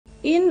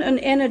In an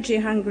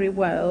energy-hungry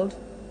world,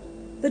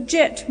 the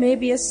jet may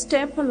be a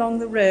step along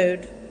the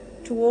road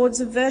towards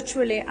a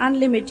virtually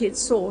unlimited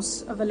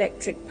source of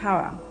electric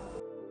power.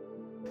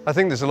 I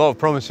think there's a lot of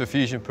promise for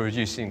fusion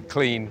producing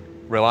clean,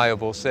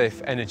 reliable,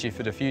 safe energy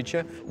for the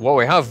future. What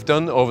we have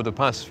done over the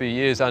past few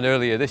years and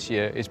earlier this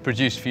year is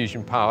produce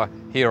fusion power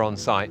here on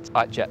site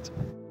at JET.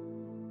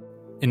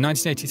 In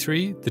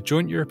 1983, the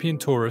Joint European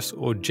Torus,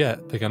 or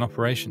JET, began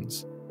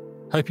operations,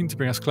 hoping to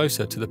bring us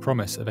closer to the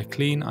promise of a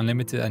clean,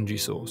 unlimited energy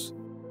source: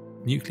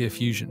 nuclear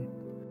fusion.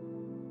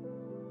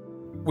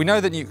 We know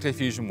that nuclear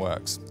fusion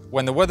works.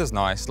 When the weather's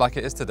nice, like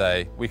it is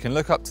today, we can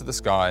look up to the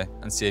sky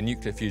and see a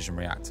nuclear fusion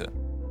reactor.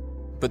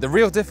 But the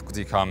real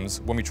difficulty comes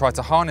when we try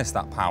to harness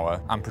that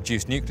power and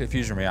produce nuclear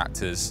fusion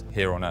reactors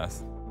here on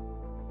Earth.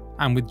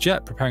 And with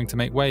JET preparing to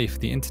make way for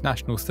the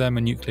International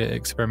Thermonuclear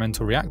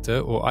Experimental Reactor,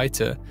 or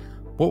ITER,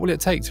 what will it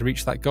take to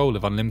reach that goal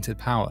of unlimited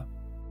power?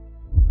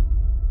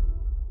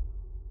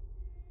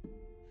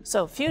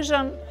 So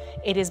fusion,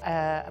 it is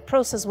a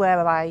process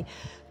whereby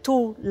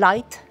two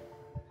light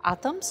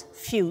atoms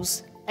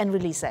fuse and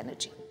release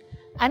energy.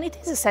 And it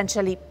is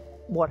essentially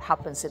what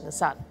happens in the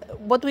sun.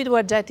 What we do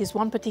at JET is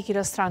one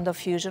particular strand of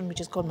fusion,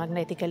 which is called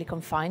magnetically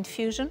confined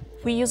fusion.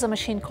 We use a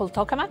machine called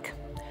tokamak,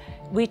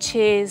 which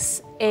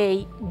is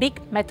a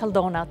big metal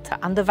donut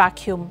under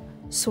vacuum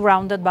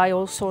surrounded by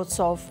all sorts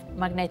of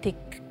magnetic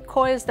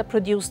coils that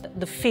produce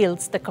the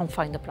fields that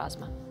confine the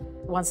plasma.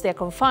 Once they're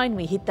confined,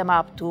 we heat them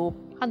up to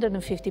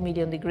 150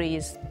 million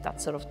degrees,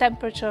 that sort of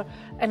temperature,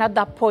 and at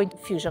that point,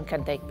 fusion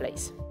can take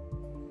place.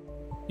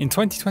 In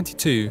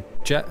 2022,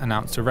 JET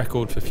announced a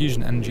record for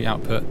fusion energy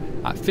output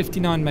at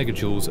 59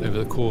 megajoules over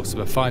the course of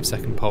a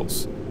 5-second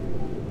pulse.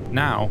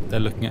 Now they're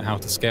looking at how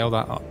to scale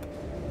that up.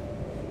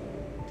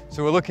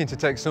 So we're looking to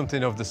take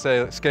something of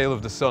the scale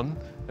of the sun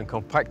and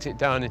compact it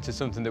down into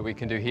something that we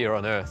can do here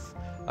on Earth.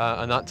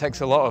 And that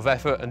takes a lot of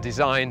effort and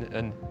design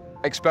and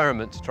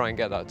experiment to try and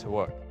get that to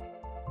work.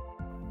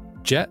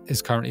 JET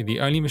is currently the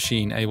only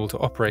machine able to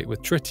operate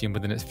with tritium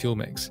within its fuel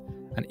mix,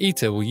 and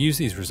ITER will use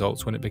these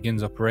results when it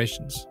begins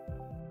operations.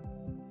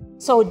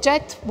 So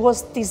JET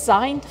was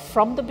designed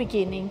from the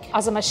beginning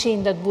as a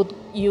machine that would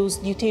use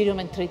deuterium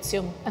and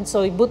tritium, and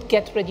so it would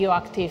get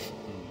radioactive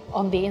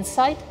on the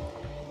inside.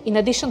 In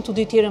addition to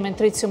deuterium and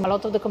tritium, a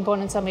lot of the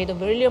components are made of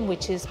beryllium,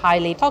 which is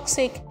highly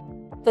toxic.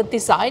 The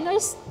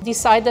designers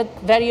decided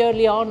very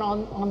early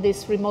on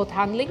this remote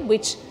handling,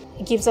 which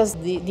gives us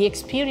the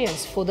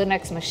experience for the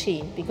next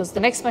machine, because the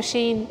next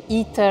machine,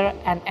 ITER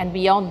and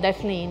beyond,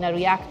 definitely in a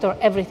reactor,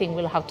 everything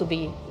will have to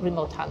be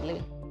remote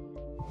handling.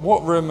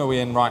 What room are we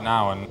in right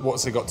now, and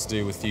what's it got to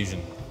do with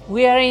fusion?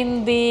 We are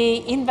in the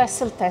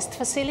in-vessel test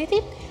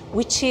facility,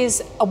 which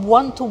is a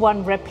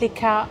one-to-one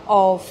replica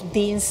of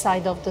the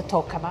inside of the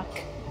tokamak.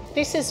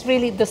 This is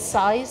really the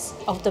size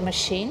of the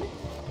machine.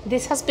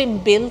 This has been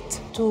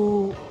built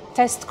to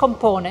test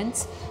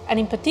components, and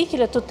in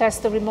particular to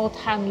test the remote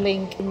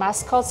handling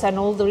mascots and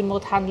all the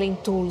remote handling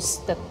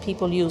tools that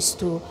people use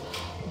to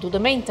do the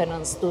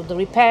maintenance, do the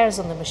repairs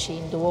on the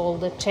machine, do all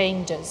the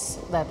changes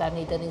that are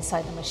needed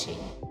inside the machine.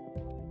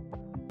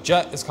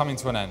 JET is coming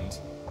to an end.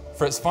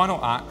 For its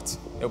final act,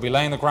 it will be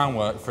laying the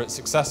groundwork for its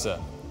successor,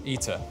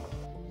 ITER.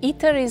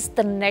 ITER is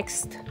the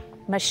next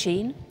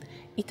machine.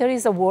 ITER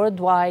is a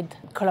worldwide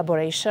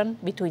collaboration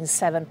between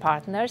 7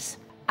 partners,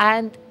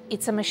 and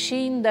it's a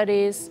machine that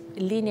is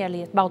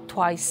linearly about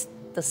twice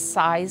the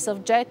size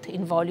of JET.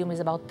 In volume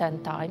is about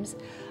 10 times.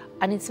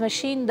 And it's a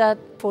machine that,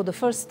 for the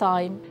first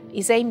time,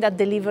 is aimed at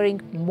delivering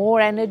more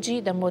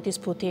energy than what is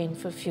put in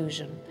for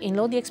fusion. In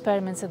all the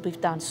experiments that we've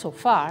done so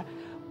far,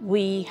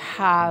 we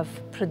have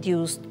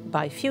produced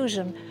by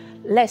fusion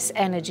less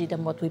energy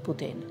than what we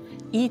put in.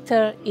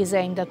 ITER is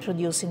aimed at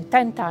producing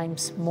 10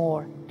 times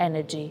more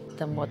energy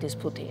than what is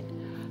put in.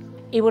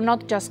 It will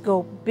not just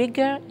go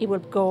bigger, it will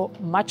go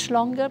much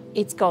longer.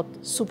 It's got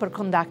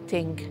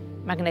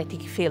superconducting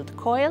magnetic field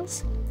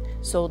coils,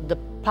 so the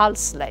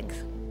pulse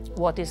length,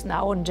 what is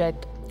now on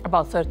JET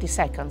about 30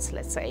 seconds,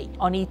 let's say,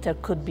 on ITER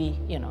could be,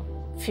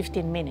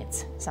 15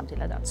 minutes, something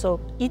like that.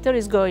 So ITER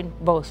is going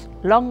both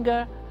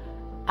longer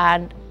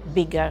and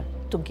bigger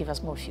to give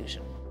us more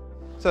fusion.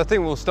 So I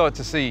think we'll start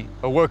to see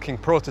a working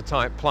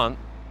prototype plant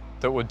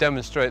that will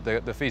demonstrate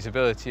the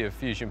feasibility of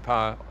fusion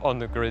power on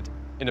the grid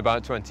in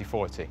about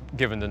 2040,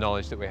 given the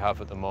knowledge that we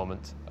have at the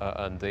moment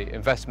and the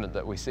investment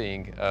that we're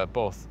seeing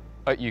both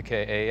at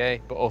UKAEA,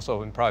 but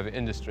also in private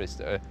industries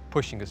that are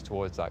pushing us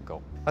towards that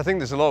goal. I think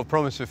there's a lot of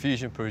promise for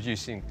fusion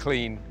producing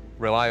clean,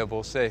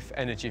 reliable, safe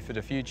energy for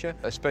the future,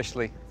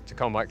 especially to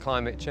combat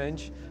climate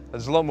change.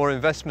 There's a lot more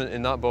investment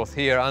in that both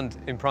here and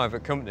in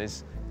private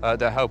companies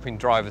that are helping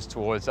drive us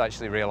towards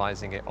actually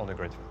realising it on the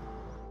grid.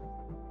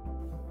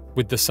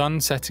 With the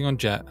sun setting on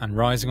JET and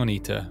rising on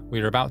ITER,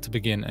 we are about to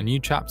begin a new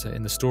chapter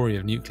in the story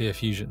of nuclear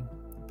fusion.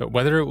 But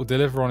whether it will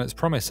deliver on its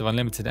promise of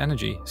unlimited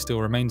energy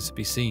still remains to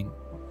be seen.